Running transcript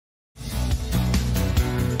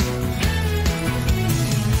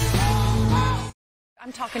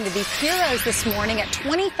I'm talking to these heroes this morning at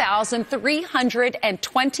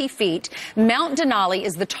 20,320 feet. Mount Denali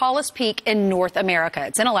is the tallest peak in North America.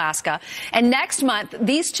 It's in Alaska. And next month,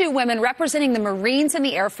 these two women representing the Marines and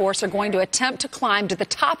the Air Force are going to attempt to climb to the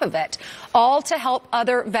top of it, all to help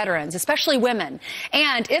other veterans, especially women.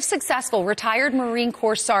 And if successful, retired Marine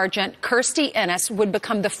Corps Sergeant Kirstie Ennis would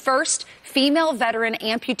become the first female veteran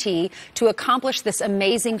amputee to accomplish this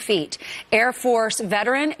amazing feat. Air Force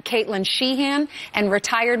veteran Caitlin Sheehan and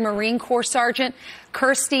retired Marine Corps Sergeant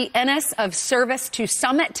Kirstie Ennis of Service to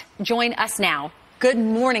Summit join us now. Good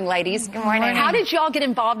morning, ladies. Good morning. How did y'all get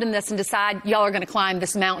involved in this and decide y'all are going to climb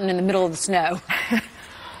this mountain in the middle of the snow?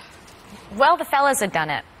 Well, the fellas had done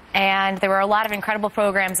it. And there were a lot of incredible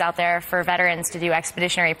programs out there for veterans to do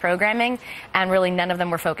expeditionary programming, and really none of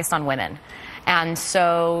them were focused on women. And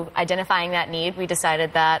so, identifying that need, we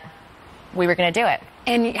decided that we were going to do it.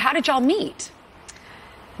 And how did y'all meet?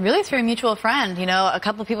 Really through a mutual friend. You know, a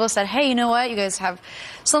couple of people said, hey, you know what, you guys have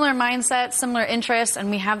similar mindsets, similar interests, and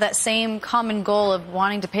we have that same common goal of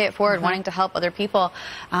wanting to pay it forward, wanting to help other people.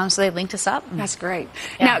 So they linked us up. That's great.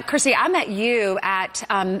 Yeah. Now, Kirstie, I met you at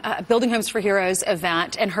a Building Homes for Heroes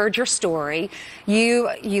event and heard your story. You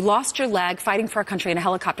lost your leg fighting for our country in a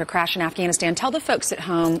helicopter crash in Afghanistan. Tell the folks at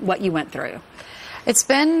home what you went through. It's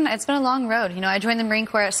been a long road. You know, I joined the Marine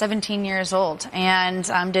Corps at 17 years old and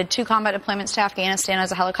did 2 combat deployments to Afghanistan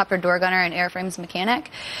as a helicopter door gunner and airframes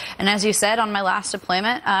mechanic. And as you said, on my last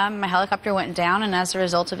deployment, my helicopter went down, and as a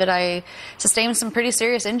result of it, I sustained some pretty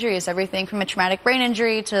serious injuries, everything from a traumatic brain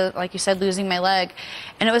injury to, like you said, losing my leg.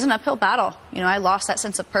 And it was an uphill battle. You know, I lost that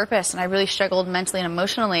sense of purpose, and I really struggled mentally and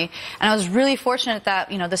emotionally. And I was really fortunate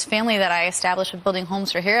that, you know, this family that I established with Building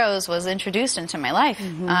Homes for Heroes was introduced into my life.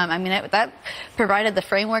 I mean, that provided the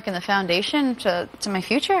framework and the foundation to my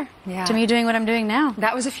future, to me doing what I'm doing now.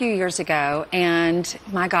 That was a few years ago, and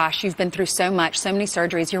my gosh, you've been through so much, so many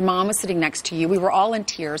surgeries. Your mom was sitting next to you. We were all in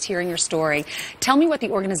tears hearing your story. Tell me what the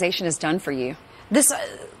organization has done for you. This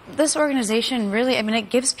organization really, I mean, it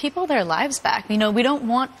gives people their lives back. You know, we don't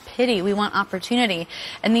want pity, we want opportunity.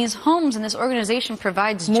 And these homes and this organization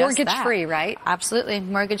provides just that. Mortgage-free, right? Absolutely,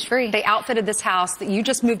 mortgage-free. They outfitted this house that you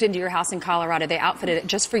just moved into your house in Colorado. They outfitted it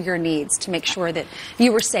just for your needs to make sure that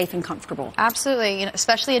you were safe and comfortable. Absolutely, you know,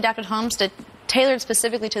 especially adapted homes tailored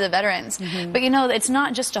specifically to the veterans. But you know, it's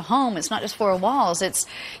not just a home, it's not just 4 walls. It's,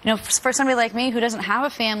 you know, for somebody like me who doesn't have a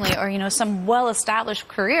family or, you know, some well-established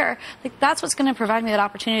career, like that's what's going to provide me that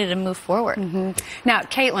opportunity to move forward. Now,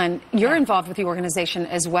 Caitlin, you're involved with the organization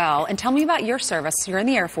as well, and tell me about your service. You're in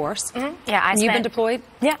the Air Force. Yeah, you've been deployed?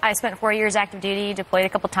 Yeah, I spent 4 years active duty, deployed a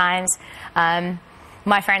couple times.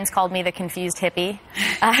 My friends called me the confused hippie,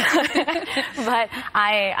 but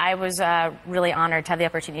I was really honored to have the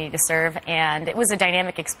opportunity to serve, and it was a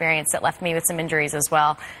dynamic experience that left me with some injuries as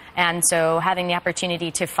well. And so having the opportunity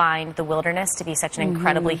to find the wilderness to be such an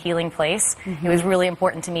incredibly healing place, it was really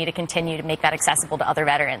important to me to continue to make that accessible to other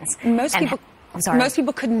veterans. Most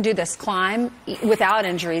people couldn't do this climb without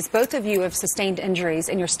injuries. Both of you have sustained injuries,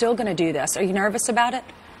 and you're still going to do this. Are you nervous about it?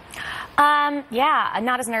 Yeah,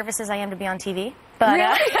 not as nervous as I am to be on TV. But,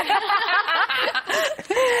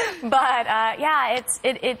 yeah,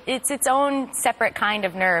 it's its own separate kind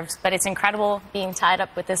of nerves, but it's incredible being tied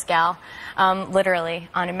up with this gal, literally,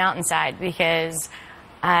 on a mountainside, because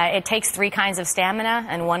it takes 3 kinds of stamina,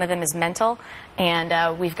 and one of them is mental,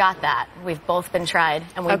 and we've got that. We've both been tried,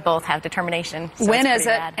 and we both have determination. So when is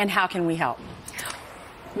it, and how can we help?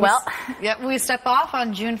 Well, we step off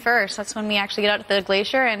on June 1st. That's when we actually get out to the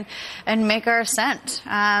glacier and make our ascent.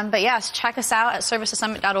 But yes, check us out at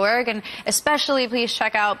servicetosummit.org, and especially please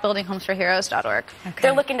check out buildinghomesforheroes.org.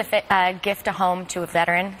 They're looking to gift a home to a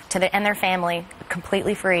veteran and their family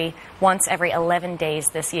completely free once every 11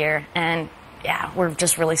 days this year. And yeah, we're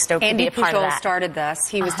just really stoked to be a part of that. Andy Pujol started this.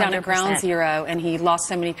 He was down at Ground Zero, and he lost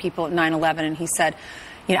so many people at 9/11, and he said,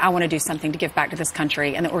 you know, I want to do something to give back to this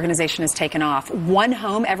country, and the organization has taken off. 1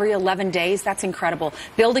 home every 11 days, that's incredible.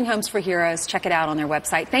 Building Homes for Heroes, check it out on their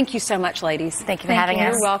website. Thank you so much, ladies. Thank you for having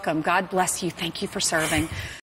us. You're welcome. God bless you. Thank you for serving.